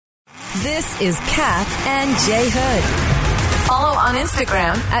This is Cap and Jay Hood. Follow on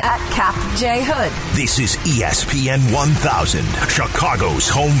Instagram at Cap J Hood. This is ESPN 1000, Chicago's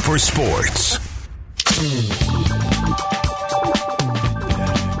home for sports.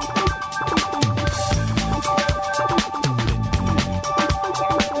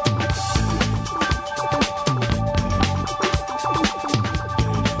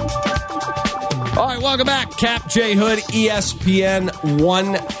 All right, welcome back. Cap J Hood, ESPN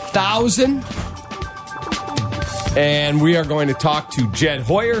 1000. And we are going to talk to Jed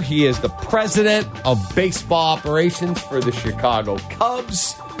Hoyer. He is the president of baseball operations for the Chicago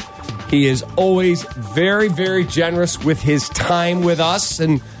Cubs. He is always very, very generous with his time with us.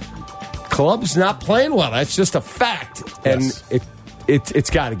 And Club's not playing well. That's just a fact. Yes. And it's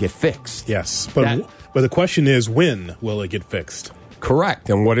got to get fixed. Yes. But the question is, when will it get fixed? Correct.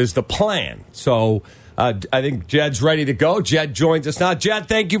 And what is the plan? So I think Jed's ready to go. Jed joins us now. Jed,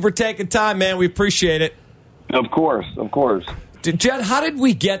 thank you for taking time, man. We appreciate it. Of course. Jed, how did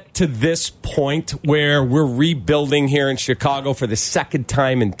we get to this point where we're rebuilding here in Chicago for the second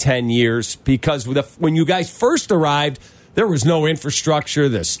time in 10 years? Because when you guys first arrived, there was no infrastructure.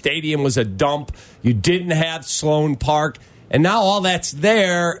 The stadium was a dump. You didn't have Sloan Park. And now all that's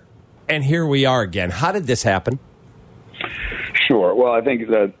there, and here we are again. How did this happen? Sure. Well, I think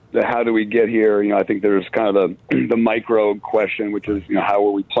that how do we get here? I think there's kind of the micro question, which is, how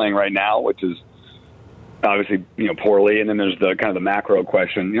are we playing right now, which is obviously, poorly. And then there's the kind of the macro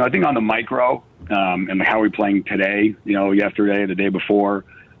question. I think on the micro and how are we playing today, yesterday, the day before,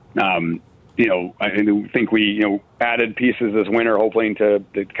 I think we, added pieces this winter, hoping to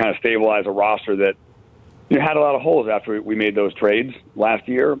kind of stabilize a roster that had a lot of holes after we made those trades last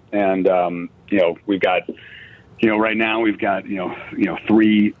year. And, we've got, right now we've got,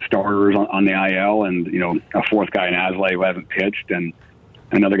 3 starters on the IL and, a fourth guy in Aslay who hasn't pitched and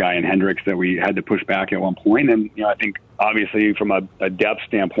another guy in Hendricks that we had to push back at one point. And, I think obviously from a depth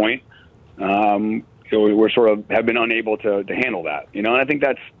standpoint, we're sort of have been unable to handle that, and I think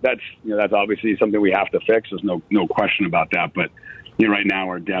that's obviously something we have to fix. There's no question about that. But, right now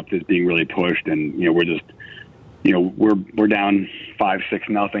our depth is being really pushed and, we're just, we're down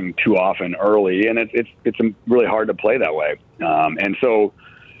 5-6-0 too often early, and it's really hard to play that way. And so,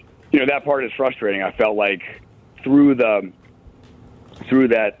 that part is frustrating. I felt like through that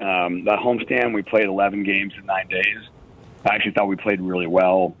homestand, we played 11 games in 9 days. I actually thought we played really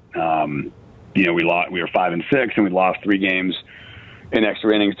well. We were 5-6, and we lost 3 games in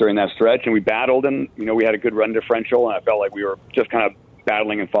extra innings during that stretch, and we battled, and we had a good run differential, and I felt like we were just kind of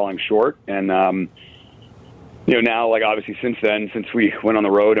battling and falling short. And now, like obviously since then, since we went on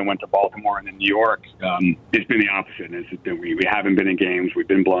the road and went to Baltimore and then New York, it's been the opposite. It's been we haven't been in games, we've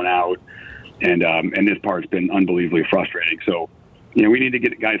been blown out, and this part's been unbelievably frustrating. So, we need to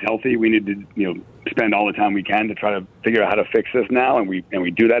get guys healthy. We need to spend all the time we can to try to figure out how to fix this now, and we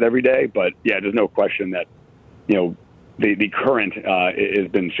do that every day. But yeah, there's no question that the current has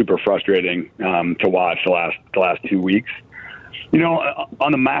been super frustrating to watch the last 2 weeks.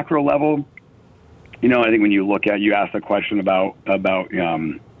 On the macro level, I think when you asked the question about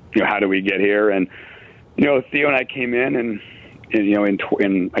how do we get here, and Theo and I came in and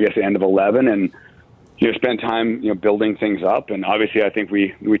in I guess the end of 11 and spend time building things up, and obviously I think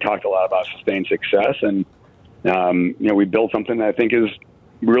we talked a lot about sustained success, and we built something that I think is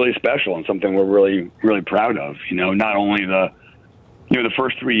really special and something we're really, really proud of. Not only the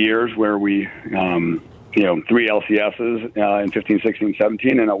first 3 years where we 3 LCSs in 15, 16,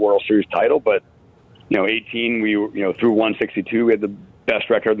 17 and a World Series title, but 18 we were through 162 we had the best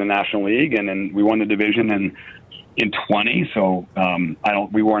record in the National League, and then we won the division in 20. So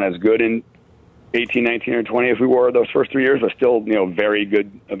we weren't as good in 18, 19, or 20 as we were those first 3 years, but still a very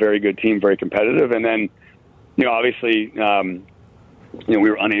good team, very competitive. And then obviously we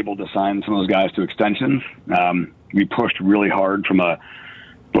were unable to sign some of those guys to extensions. We pushed really hard from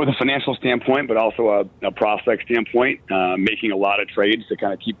both a financial standpoint, but also a prospect standpoint, making a lot of trades to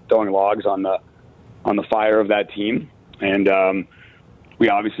kind of keep throwing logs on the fire of that team. And we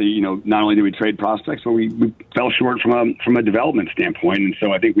obviously, not only did we trade prospects, but we fell short from a development standpoint. And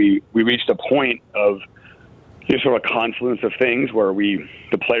so I think we reached a point of just sort of a confluence of things where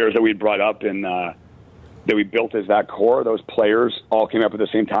the players that we brought up and that we built as that core, those players all came up at the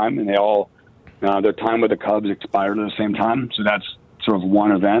same time, and they all their time with the Cubs expired at the same time. So that's sort of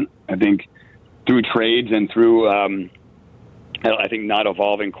one event. I think through trades and through I think not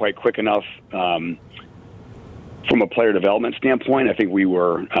evolving quite quick enough from a player development standpoint. I think we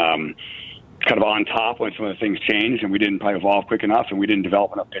were kind of on top when some of the things changed, and we didn't probably evolve quick enough, and we didn't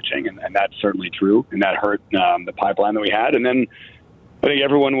develop enough pitching, and that's certainly true, and that hurt the pipeline that we had. And then I think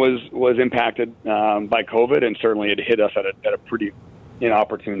everyone was impacted by COVID, and certainly it hit us at a pretty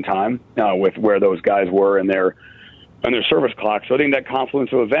inopportune time with where those guys were in their service clock. So I think that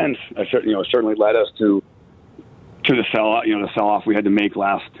confluence of events, certainly led us to the sell off we had to make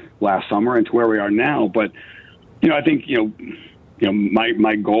last summer and to where we are now. But I think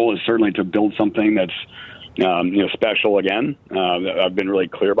my goal is certainly to build something that's special again. I've been really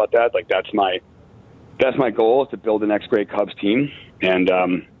clear about that. Like that's my goal, is to build the next great Cubs team, and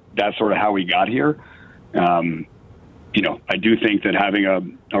that's sort of how we got here. I do think that having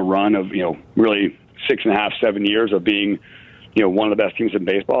a run of really 6.5, 7 years of being one of the best teams in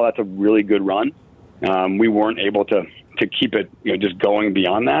baseball, that's a really good run. We weren't able to keep it just going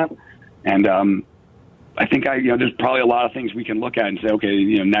beyond that, and I think there's probably a lot of things we can look at and say,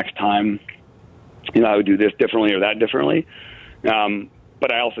 okay, next time I would do this differently or that differently.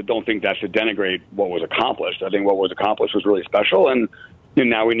 But I also don't think that should denigrate what was accomplished. I think what was accomplished was really special, and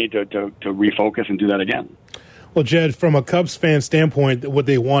now we need to refocus and do that again. Well, Jed, from a Cubs fan standpoint, what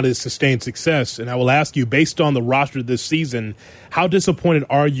they want is sustained success. And I will ask you, based on the roster this season, how disappointed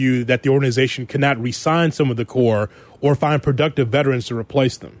are you that the organization cannot re-sign some of the core or find productive veterans to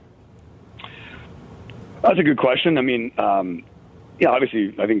replace them? That's a good question. I mean,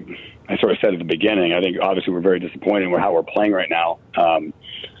 obviously, I think I sort of said at the beginning, I think obviously we're very disappointed in how we're playing right now.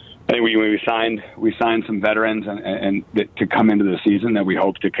 I think we signed some veterans and to come into the season that we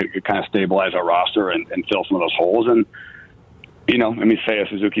hope to kind of stabilize our roster and fill some of those holes. And Seiya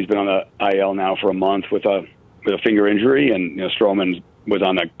Suzuki's been on the IL now for a month with a finger injury, and Stroman was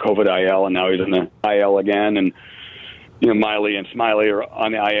on the COVID IL, and now he's on the IL again. And Miley and Smiley are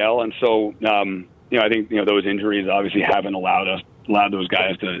on the IL, and so I think those injuries obviously haven't allowed those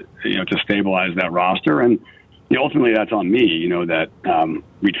guys to stabilize that roster. And ultimately, that's on me. That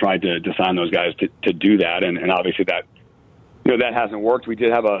we tried to sign those guys to do that, and obviously that that hasn't worked. We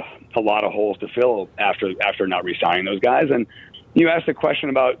did have a lot of holes to fill after not re-signing those guys. And you asked a question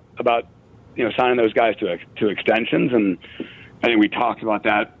about signing those guys to extensions, and I think we talked about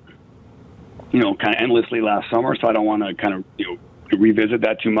that kind of endlessly last summer. So I don't want to kind of revisit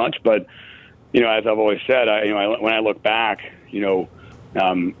that too much, but as I've always said, when I look back,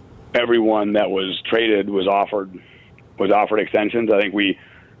 everyone that was traded was offered extensions. I think we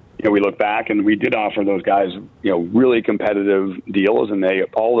look back and we did offer those guys, really competitive deals, and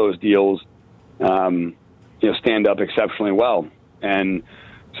all those deals, stand up exceptionally well. And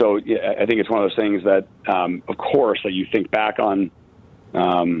so I think it's one of those things that, of course, that you think back on,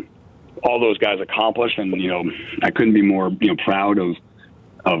 all those guys accomplished, and I couldn't be more proud of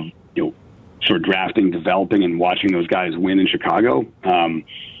sort of drafting, developing, and watching those guys win in Chicago.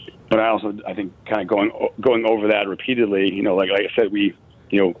 But I think kind of going over that repeatedly, like I said, we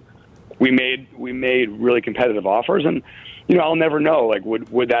made really competitive offers, and I'll never know, like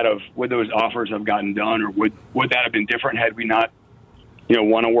would those offers have gotten done, or would that have been different had we not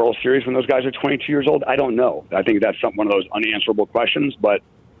won a World Series when those guys are 22 years old? I don't know. I think that's one of those unanswerable questions. But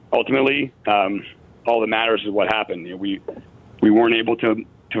ultimately, all that matters is what happened. We weren't able to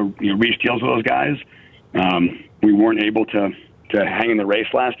reach deals with those guys. We weren't able to hang in the race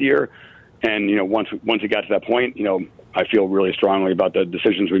last year. And, once it got to that point, I feel really strongly about the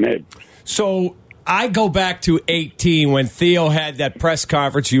decisions we made. So I go back to 2018 when Theo had that press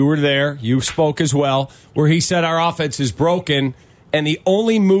conference. You were there. You spoke as well, where he said our offense is broken, and the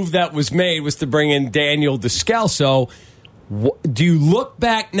only move that was made was to bring in Daniel Descalso. Do you look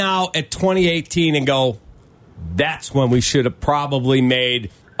back now at 2018 and go, that's when we should have probably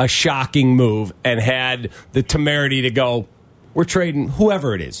made a shocking move and had the temerity to go, we're trading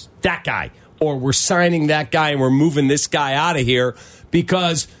whoever it is, that guy, or we're signing that guy and we're moving this guy out of here?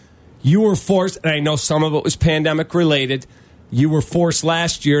 Because you were forced, and I know some of it was pandemic related, you were forced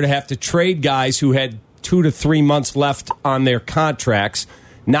last year to have to trade guys who had 2 to 3 months left on their contracts.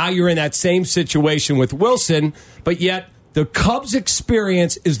 Now you're in that same situation with Wilson, but yet the Cubs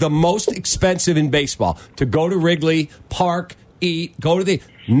experience is the most expensive in baseball. To go to Wrigley, park, eat, go to the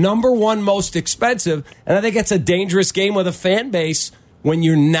number one most expensive. And I think it's a dangerous game with a fan base when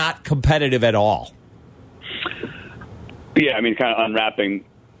you're not competitive at all. Yeah, I mean, kind of unwrapping,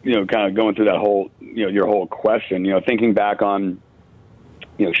 kind of going through that whole, your whole question, thinking back on,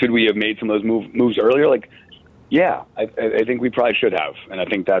 should we have made some of those moves earlier? Like, yeah, I think we probably should have. And I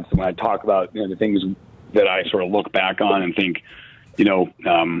think that's when I talk about, the things that I sort of look back on and think,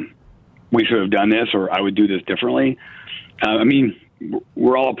 we should have done this, or I would do this differently. I mean,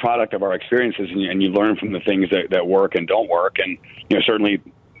 we're all a product of our experiences, and you learn from the things that work and don't work. And, certainly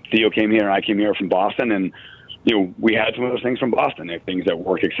Theo came here and I came here from Boston, and, we had some of those things from Boston, things that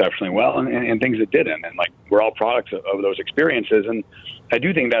worked exceptionally well and things that didn't. And like, we're all products of those experiences. And I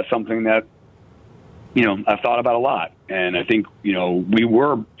do think that's something that, I've thought about a lot. And I think, we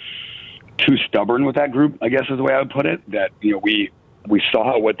were too stubborn with that group, I guess is the way I would put it, that, we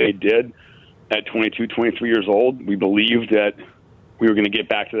saw what they did at 22, 23 years old. We believed that we were going to get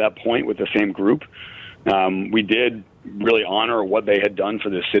back to that point with the same group. We did really honor what they had done for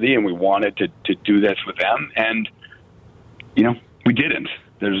the city, and we wanted to do this with them. And, we didn't.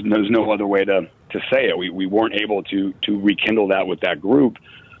 There's no other way to say it. We weren't able to rekindle that with that group.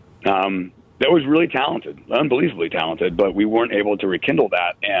 That was really talented, unbelievably talented, but we weren't able to rekindle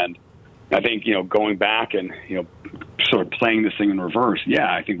that. And I think, going back and, sort of playing this thing in reverse,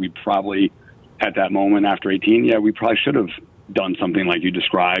 I think we probably, at that moment after 18, we probably should have done something like you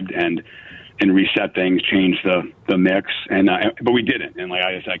described and reset things, change the mix. But we didn't. And like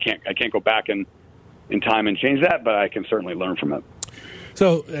I said, I can't go back in time and change that, but I can certainly learn from it.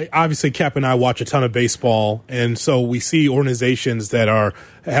 So obviously, Cap and I watch a ton of baseball, and so we see organizations that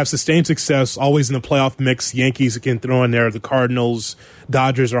have sustained success, always in the playoff mix. Yankees can throw in there. The Cardinals,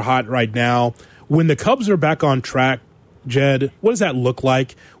 Dodgers are hot right now. When the Cubs are back on track, Jed, what does that look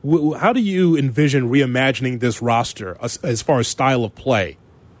like? How do you envision reimagining this roster as far as style of play?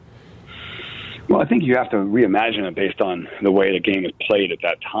 Well, I think you have to reimagine it based on the way the game is played at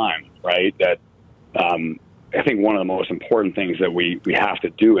that time, right? That I think one of the most important things that we have to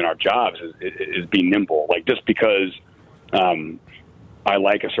do in our jobs is be nimble. Like, just because I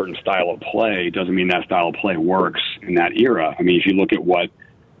like a certain style of play doesn't mean that style of play works in that era. I mean, if you look at what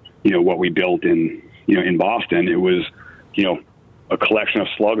we built in Boston, it was, a collection of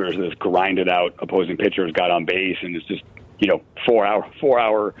sluggers that grinded out opposing pitchers, got on base, and it's just, 4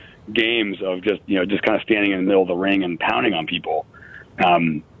 hour games of just kind of standing in the middle of the ring and pounding on people.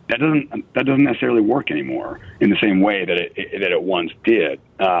 That doesn't necessarily work anymore in the same way that it once did.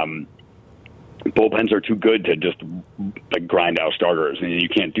 Bullpens are too good to just like grind out starters, and you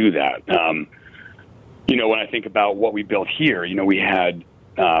can't do that. When I think about what we built here, we had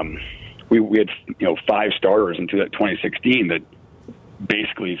we had 5 starters in 2016 that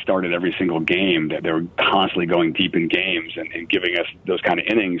basically started every single game. That they were constantly going deep in games and giving us those kind of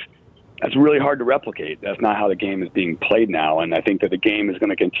innings. That's really hard to replicate. That's not how the game is being played now, and I think that the game is going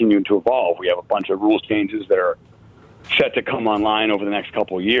to continue to evolve. We have a bunch of rules changes that are set to come online over the next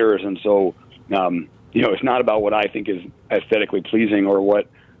couple of years, and so it's not about what I think is aesthetically pleasing or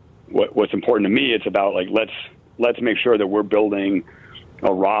what's important to me. It's about like let's make sure that we're building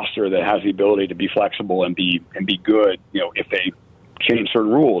a roster that has the ability to be flexible and be good. If they change certain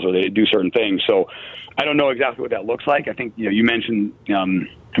rules or they do certain things. So I don't know exactly what that looks like. I think you mentioned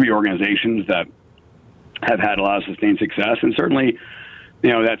 3 organizations that have had a lot of sustained success, and certainly,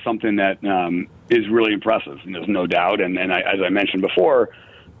 that's something that is really impressive, and there's no doubt. And as I mentioned before,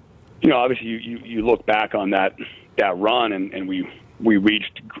 obviously you look back on that run, and we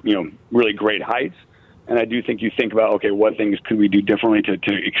reached really great heights. And I do think you think about, okay, what things could we do differently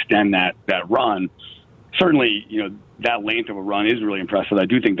to extend that run? Certainly, that length of a run is really impressive. I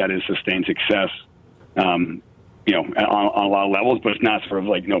do think that is sustained success. On a lot of levels, but it's not sort of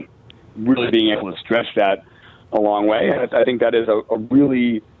like, really being able to stretch that a long way. And I think that is a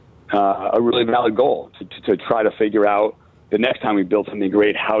really valid goal to try to figure out the next time we build something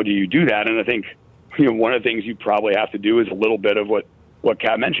great, how do you do that? And I think, one of the things you probably have to do is a little bit of what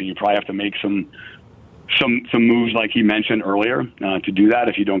Kat mentioned. You probably have to make some moves like he mentioned earlier to do that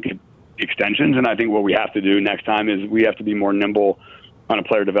if you don't get extensions. And I think what we have to do next time is we have to be more nimble on a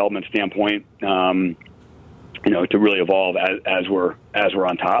player development standpoint, to really evolve as we're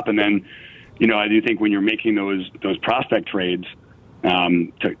on top. And then, I do think when you're making those prospect trades,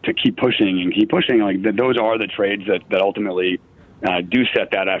 to keep pushing, like those are the trades that ultimately do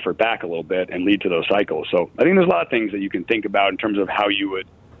set that effort back a little bit and lead to those cycles. So I think there's a lot of things that you can think about in terms of how you would,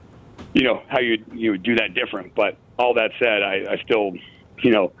 you would do that different. But all that said, I still,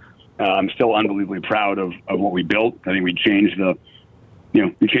 I'm still unbelievably proud of what we built. I think we changed the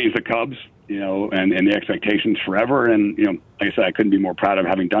Cubs, and the expectations forever. And, like I said, I couldn't be more proud of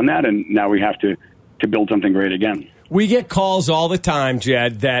having done that. And now we have to build something great again. We get calls all the time,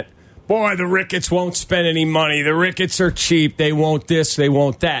 Jed, that, boy, the Ricketts won't spend any money. The Ricketts are cheap. They won't this, they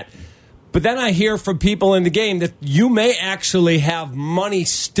won't that. But then I hear from people in the game that you may actually have money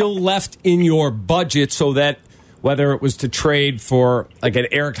still left in your budget so that whether it was to trade for like an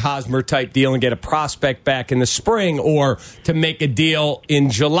Eric Hosmer type deal and get a prospect back in the spring, or to make a deal in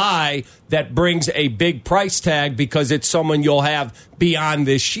July that brings a big price tag because it's someone you'll have beyond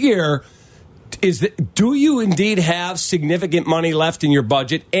this year. Do you indeed have significant money left in your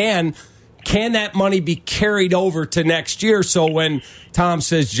budget? And can that money be carried over to next year? So when Tom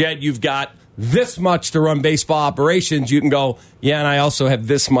says, Jed, you've got this much to run baseball operations, you can go, yeah, and I also have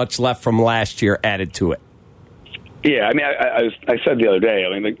this much left from last year added to it. Yeah, I mean, I said the other day,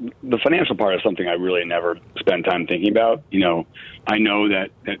 I mean, the financial part is something I really never spend time thinking about. I know that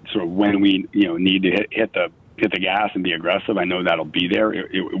sort of when we, need to hit the gas and be aggressive, I know that'll be there.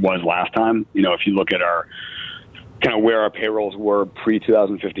 It was last time. If you look at our kind of where our payrolls were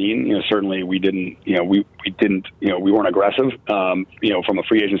pre-2015, certainly we didn't, we weren't aggressive, from a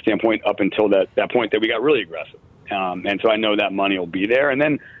free agent standpoint up until that point that we got really aggressive. And so I know that money will be there. And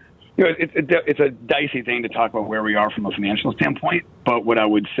then, it's a dicey thing to talk about where we are from a financial standpoint. But what I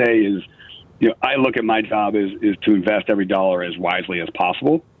would say is, I look at my job is to invest every dollar as wisely as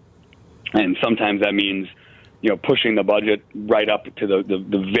possible. And sometimes that means, pushing the budget right up to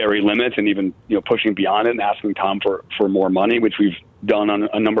the very limits and even, pushing beyond it and asking Tom for more money, which we've done on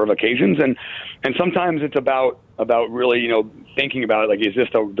a number of occasions. And sometimes it's about really, thinking about it, like, is this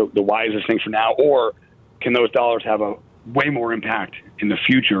the wisest thing for now, or can those dollars have a way more impact in the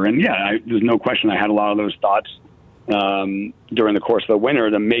future? And yeah, there's no question I had a lot of those thoughts during the course of the winter,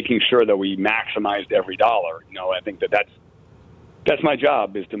 to making sure that we maximized every dollar. I think that's my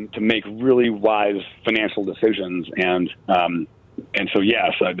job, is to make really wise financial decisions. And so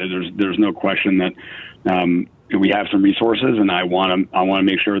yes, there's no question that we have some resources, and I want to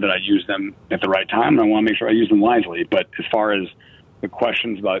make sure that I use them at the right time, and I want to make sure I use them wisely. But as far as the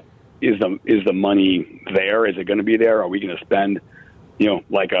questions about is the money there? Is it going to be there? Are we going to spend,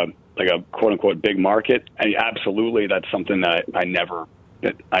 like a quote unquote big market? Absolutely, that's something that I never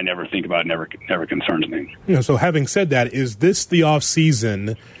think about. Never concerns me. So having said that, is this the off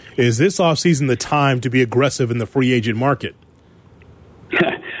season? Is this off season the time to be aggressive in the free agent market?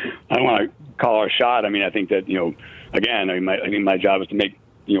 I don't want to call our shot. I mean, I think that again, I think my job is to make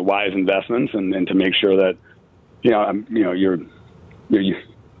wise investments and to make sure that you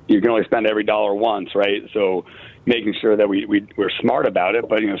can only spend every dollar once, right? So making sure that we're smart about it,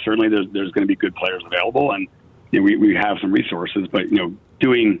 but certainly there's going to be good players available, and we have some resources, but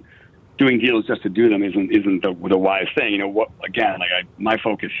doing deals just to do them isn't the wise thing. My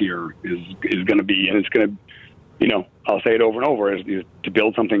focus here is going to be, and it's going to, I'll say it over and over, is to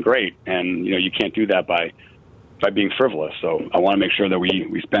build something great, and you can't do that by being frivolous. So I want to make sure that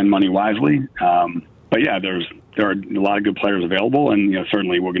we spend money wisely. But yeah, there are a lot of good players available, and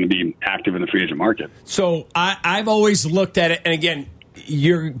certainly we're going to be active in the free agent market. So I've always looked at it, and again,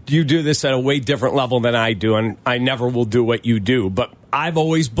 you do this at a way different level than I do, and I never will do what you do. But I've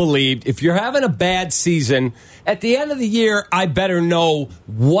always believed if you're having a bad season, at the end of the year, I better know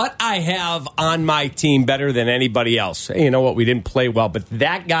what I have on my team better than anybody else. Hey, you know what? We didn't play well, but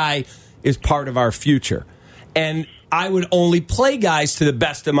that guy is part of our future. And I would only play guys to the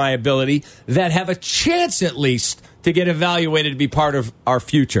best of my ability that have a chance at least to get evaluated to be part of our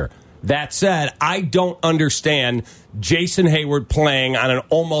future. That said, I don't understand Jason Heyward playing on an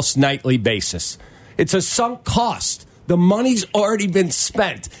almost nightly basis. It's a sunk cost. The money's already been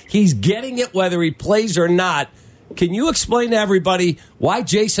spent. He's getting it whether he plays or not. Can you explain to everybody why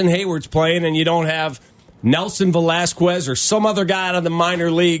Jason Heyward's playing and you don't have Nelson Velasquez or some other guy out of the minor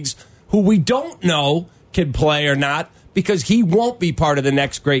leagues who we don't know can play or not, because he won't be part of the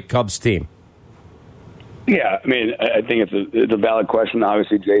next great Cubs team? Yeah, I mean, I think it's a valid question.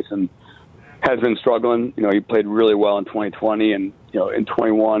 Obviously, Jason has been struggling. He played really well in 2020 and, in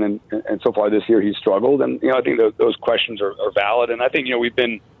 21 and so far this year he's struggled. And, I think those questions are valid. And I think, we've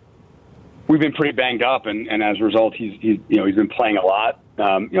been pretty banged up, and as a result, he's been playing a lot.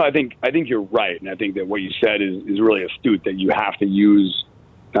 I think you're right. And I think that what you said is really astute, that you have to use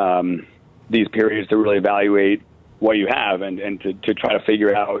these periods to really evaluate what you have and to try to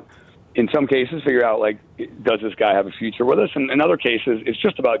figure out, in some cases, like, does this guy have a future with us? And in other cases, it's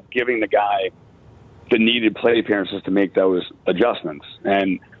just about giving the guy the needed play appearances to make those adjustments.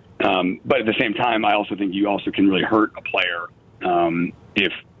 And but at the same time, I also think you also can really hurt a player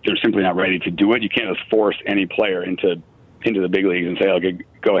if they're simply not ready to do it. You can't just force any player into the big leagues and say, okay,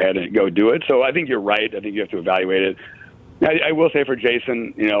 go ahead and go do it. So I think you're right. I think you have to evaluate it. I will say for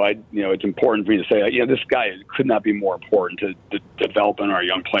Jason, it's important for me to say, this guy could not be more important to developing our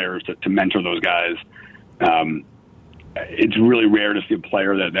young players, to mentor those guys. It's really rare to see a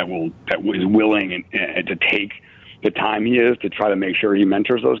player that is willing and to take the time he is to try to make sure he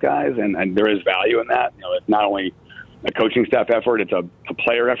mentors those guys, and there is value in that. It's not only a coaching staff effort; it's a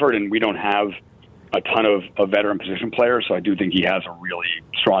player effort, and we don't have a ton of veteran position players, so I do think he has a really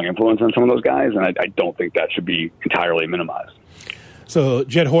strong influence on some of those guys, and I don't think that should be entirely minimized. So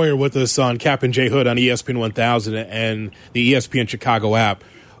Jed Hoyer with us on Cap and J Hood on ESPN 1000 and the ESPN Chicago app.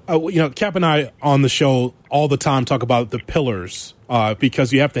 Cap and I on the show all the time talk about the pillars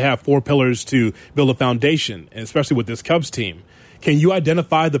because you have to have 4 pillars to build a foundation, and especially with this Cubs team. Can you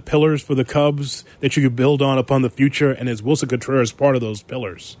identify the pillars for the Cubs that you could build on upon the future, and is Wilson Contreras part of those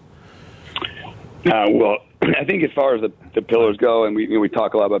pillars? Well, I think as far as the pillars go, and we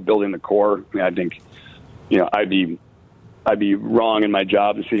talk a lot about building the core, I think I'd be wrong in my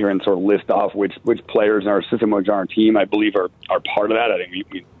job to sit here and sort of list off which players in our system, which on our team, I believe are part of that. I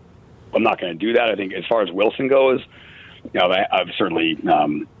think I'm not going to do that. I think as far as Wilson goes, I've certainly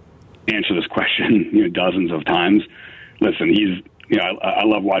answered this question dozens of times. Listen, I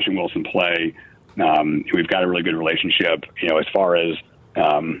love watching Wilson play. We've got a really good relationship. As far as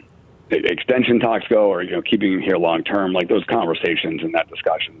extension talks go, or keeping him here long term, like those conversations and that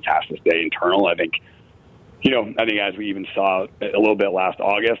discussion has to stay internal. I think as we even saw a little bit last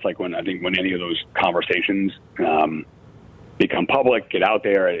August, like when any of those conversations become public, get out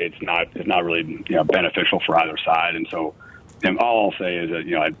there, it's not really beneficial for either side. And so, all I'll say is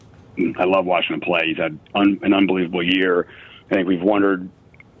that I love watching him play. He's had an unbelievable year. I think we've wondered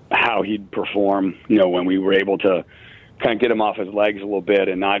how he'd perform, when we were able to kind of get him off his legs a little bit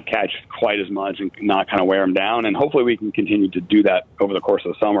and not catch quite as much and not kind of wear him down. And hopefully we can continue to do that over the course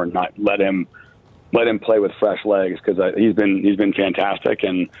of the summer and not let him play with fresh legs, because he's been fantastic,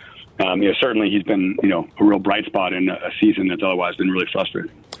 and certainly he's been a real bright spot in a season that's otherwise been really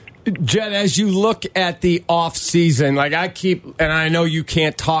frustrating. Jed, as you look at the off season, like and I know you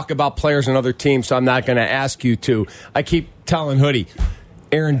can't talk about players on other teams, so I'm not going to ask you to. I keep telling Hoodie,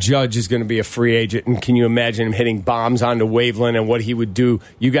 Aaron Judge is going to be a free agent, and can you imagine him hitting bombs onto Waveland and what he would do?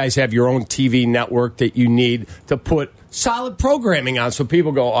 You guys have your own TV network that you need to put solid programming on, so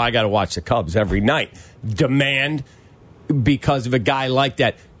people go, I got to watch the Cubs every night. Demand because of a guy like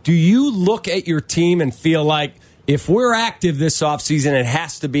that. Do you look at your team and feel like if we're active this offseason, it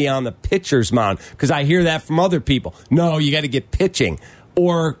has to be on the pitcher's mound? Because I hear that from other people. No, you got to get pitching,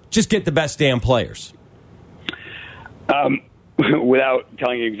 or just get the best damn players. Without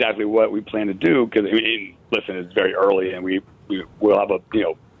telling you exactly what we plan to do, because listen, it's very early, and we'll have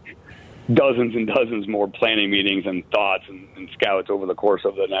dozens and dozens more planning meetings and thoughts and scouts over the course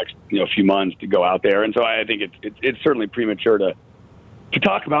of the next few months to go out there. And so I think it's certainly premature to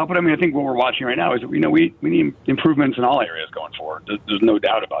talk about. But I think what we're watching right now is we need improvements in all areas going forward. There's no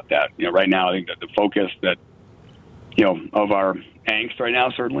doubt about that. Right now, I think that the focus that of our angst right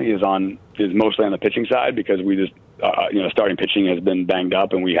now certainly is mostly on the pitching side, because we just starting pitching has been banged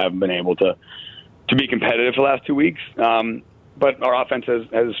up, and we haven't been able to be competitive for the last 2 weeks. But our offense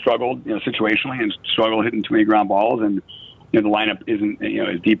has struggled, situationally, and struggled hitting too many ground balls, and the lineup isn't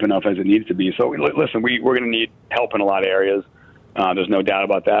as deep enough as it needs to be. So listen, we're going to need help in a lot of areas. There's no doubt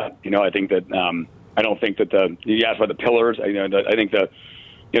about that. I think that I don't think that you asked about the pillars. I think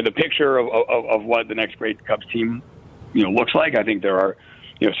the picture of what the next great Cubs team looks like. I think there are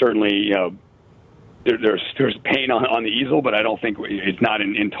certainly there's paint on the easel, but I don't think it's not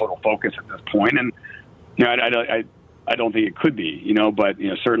in total focus at this point. And I don't think it could be, but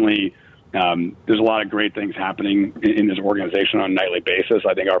certainly there's a lot of great things happening in this organization on a nightly basis.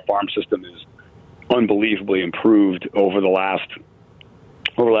 I think our farm system is unbelievably improved over the last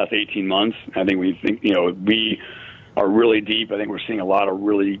 18 months. I think we are really deep. I think we're seeing a lot of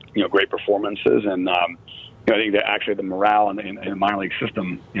really great performances, and I think that actually the morale in the minor league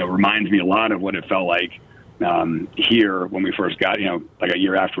system reminds me a lot of what it felt like here when we first got like a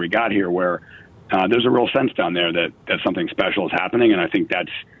year after we got here, where there's a real sense down there that something special is happening, and I think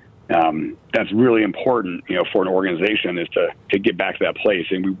that's really important for an organization, is to get back to that place.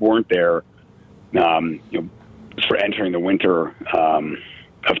 And we weren't there for entering the winter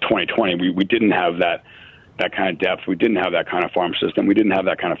of 2020. We didn't have that kind of depth. We didn't have that kind of farm system. We didn't have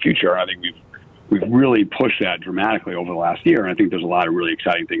that kind of future. I think we've really pushed that dramatically over the last year, and I think there's a lot of really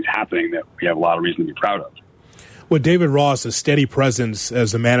exciting things happening that we have a lot of reason to be proud of. With David Ross, a steady presence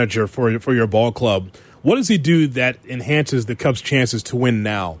as a manager for your ball club, what does he do that enhances the Cubs' chances to win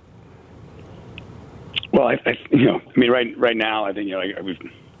now? Well, right now, I think we've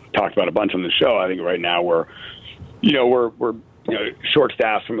talked about a bunch on the show. I think right now we're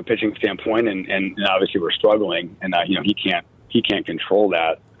short-staffed from a pitching standpoint, and obviously we're struggling, and he can't control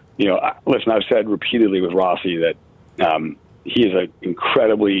that. Listen, I've said repeatedly with Rossi that he is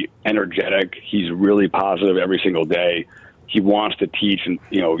incredibly energetic. He's really positive every single day. He wants to teach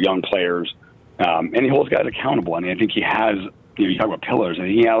young players, and he holds guys accountable. I think he has. You talk about pillars, and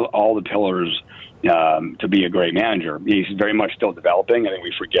he has all the pillars to be a great manager. He's very much still developing. I think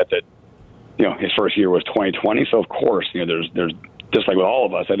we forget that his first year was 2020. So of course, there's just like with all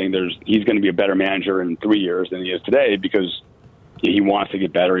of us, I think he's going to be a better manager in 3 years than he is today, because he wants to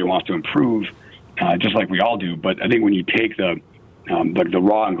get better, he wants to improve, just like we all do. But I think when you take the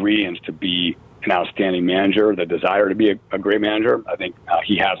raw ingredients to be an outstanding manager, the desire to be a great manager, I think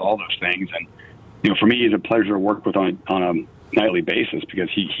he has all those things. And for me, it's a pleasure to work with on a nightly basis because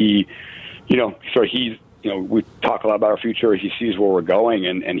we talk a lot about our future. He sees where we're going,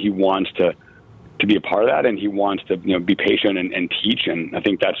 and he wants to be a part of that, and he wants to be patient and teach. And I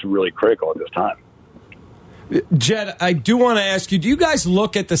think that's really critical at this time. Jed, I do want to ask you, do you guys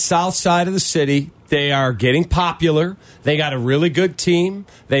look at the south side of the city? They are getting popular. They got a really good team.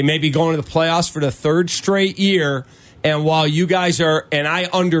 They may be going to the playoffs for the third straight year. And while you guys are, and I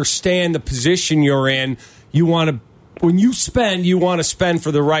understand the position you're in, you want to, when you spend, you want to spend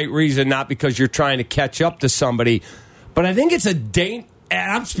for the right reason, not because you're trying to catch up to somebody. But I think it's and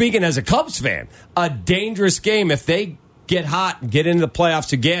I'm speaking as a Cubs fan, a dangerous game. If they get hot and get into the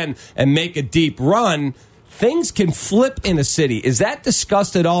playoffs again and make a deep run, things can flip in a city. Is that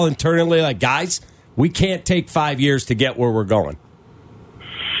discussed at all internally? Like, guys, we can't take 5 years to get where we're going.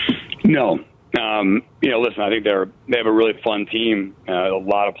 No. Listen, I think they have a really fun team. A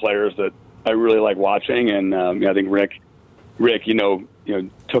lot of players that I really like watching, and I think Rick,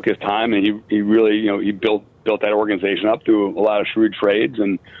 took his time, and he really, he built that organization up through a lot of shrewd trades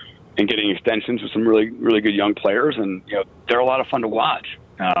and getting extensions with some really, really good young players, and they're a lot of fun to watch.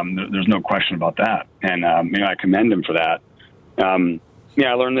 There's no question about that, and I commend him for that.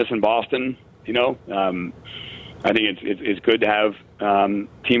 I learned this in Boston. I think it's good to have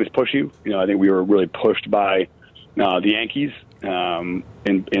teams push you. I think we were really pushed by the Yankees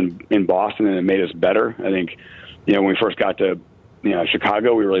in Boston, and it made us better. I think when we first got to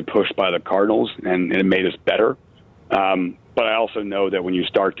Chicago, we were really pushed by the Cardinals, and it made us better. But I also know that when you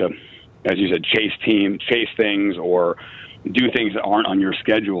start to, as you said, chase things or do things that aren't on your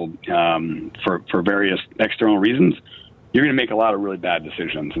schedule for various external reasons, you're going to make a lot of really bad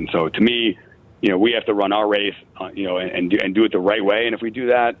decisions. And so, to me, we have to run our race, and do it the right way. And if we do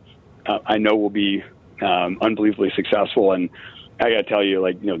that, I know we'll be unbelievably successful. And I got to tell you,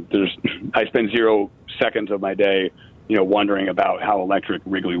 I spend 0 seconds of my day, wondering about how electric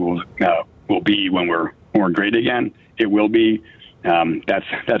Wrigley will be when we're great again. It will be.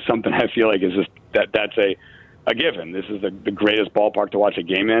 That's something I feel like is just that's a given. This is the greatest ballpark to watch a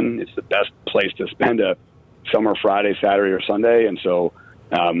game in. It's the best place to spend a summer Friday, Saturday, or Sunday. And so,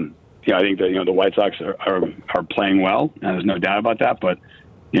 I think that the White Sox are playing well, and there's no doubt about that. But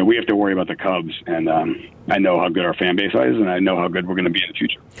we have to worry about the Cubs, and I know how good our fan base is, and I know how good we're going to be in the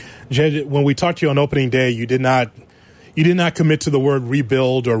future. Jed, when we talked to you on opening day, you did not commit to the word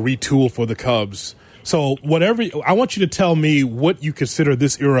rebuild or retool for the Cubs. So I want you to tell me what you consider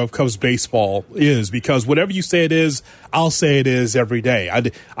this era of Cubs baseball is, because whatever you say it is, I'll say it is every day.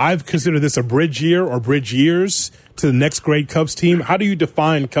 I've considered this a bridge year or bridge years to the next great Cubs team. How do you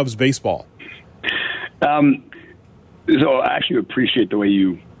define Cubs baseball? So I actually appreciate the way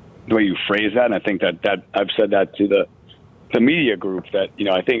you phrase that, and I think that I've said that to the media group that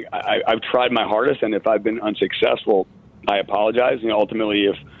I think I've tried my hardest, and if I've been unsuccessful, I apologize. Ultimately,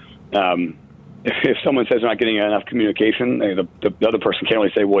 if someone says they're not getting enough communication, the other person can't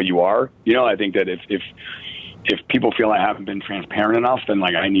really say, well, you are. I think that if people feel I haven't been transparent enough, then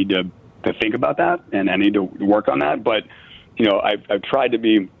I need to think about that, and I need to work on that. But I've tried to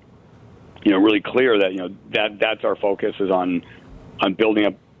be really clear that that's our focus is on building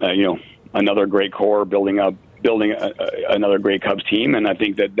up another great core, building another great Cubs team, and I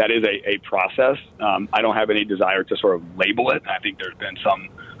think that is a process. I don't have any desire to sort of label it. I think there's been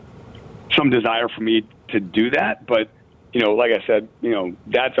some desire for me to do that, but like I said,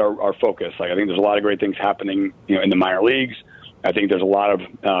 that's our focus. I think there's a lot of great things happening, in the minor leagues. I think there's a lot of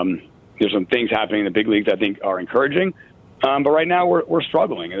there's some things happening in the big leagues I think are encouraging, but right now we're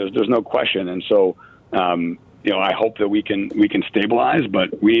struggling. There's no question, and so I hope that we can stabilize,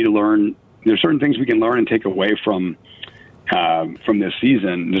 but we need to learn. There's certain things we can learn and take away from this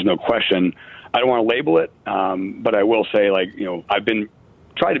season. There's no question. I don't want to label it, but I will say, I've been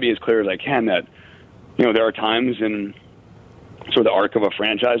try to be as clear as I can that, there are times in sort of the arc of a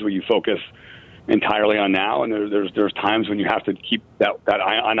franchise where you focus entirely on now, and there's times when you have to keep that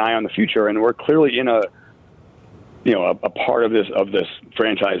an eye on the future. And we're clearly in a part of this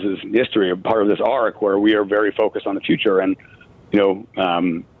franchise's history, a part of this arc where we are very focused on the future. And,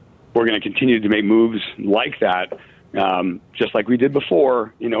 we're going to continue to make moves like that, just like we did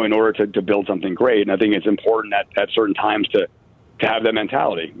before, in order to build something great. And I think it's important at certain times to have that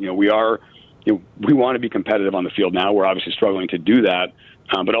mentality. We want to be competitive on the field now. We're obviously struggling to do that.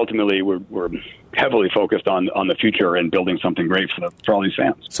 But ultimately, we're heavily focused on the future and building something great for all these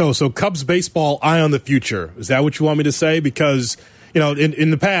fans. So Cubs baseball, eye on the future. Is that what you want me to say? Because,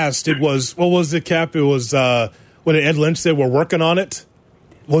 in the past, it was, what was it, Cap? It was when Ed Lynch said, we're working on it.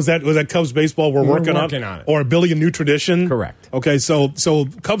 Was that Cubs baseball? We're working on it. Or building a new tradition? Correct. Okay, so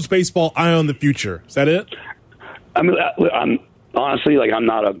Cubs baseball, eye on the future. Is that it? I mean, I'm honestly, I'm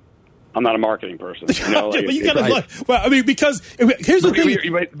not a marketing person. But you gotta look. Well, I mean, because here's the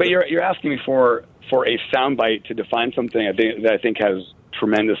thing. But you're asking me for a soundbite to define something that I think has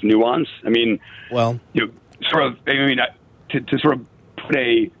tremendous nuance. I mean, well, to sort of put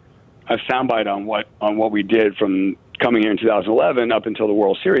a soundbite on what we did from coming here in 2011 up until the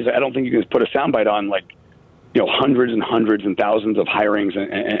World Series. I don't think you can just put a soundbite on hundreds and hundreds and thousands of hirings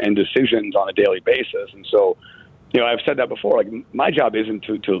and decisions on a daily basis. And so, I've said that before. My job isn't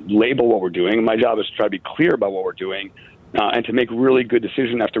to label what we're doing. My job is to try to be clear about what we're doing and to make really good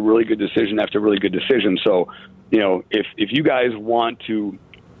decision after really good decision after really good decision. So, if you guys want to,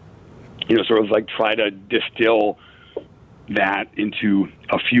 sort of try to distill that into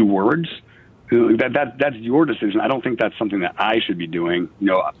a few words, that's your decision. I don't think that's something that I should be doing.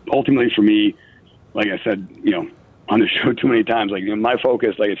 Ultimately for me, like I said, on the show too many times, my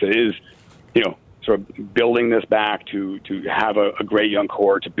focus, like I said, is, sort of building this back to have a great young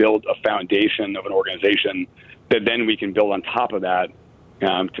core, to build a foundation of an organization that then we can build on top of that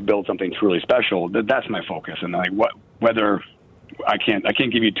to build something truly special. That's my focus. And whether I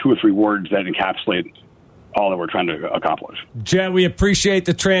can't give you 2 or 3 words that encapsulate all that we're trying to accomplish. Jed, we appreciate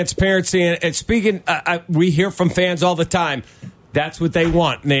the transparency. And speaking, we hear from fans all the time. That's what they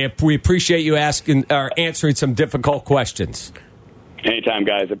want. And we appreciate you answering some difficult questions. Anytime,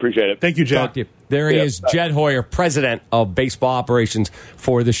 guys. I appreciate it. Thank you, Jed. There he is, Jed Hoyer, president of baseball operations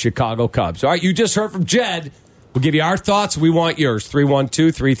for the Chicago Cubs. All right, you just heard from Jed. We'll give you our thoughts. We want yours.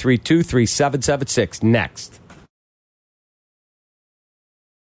 312-332-3776. Next.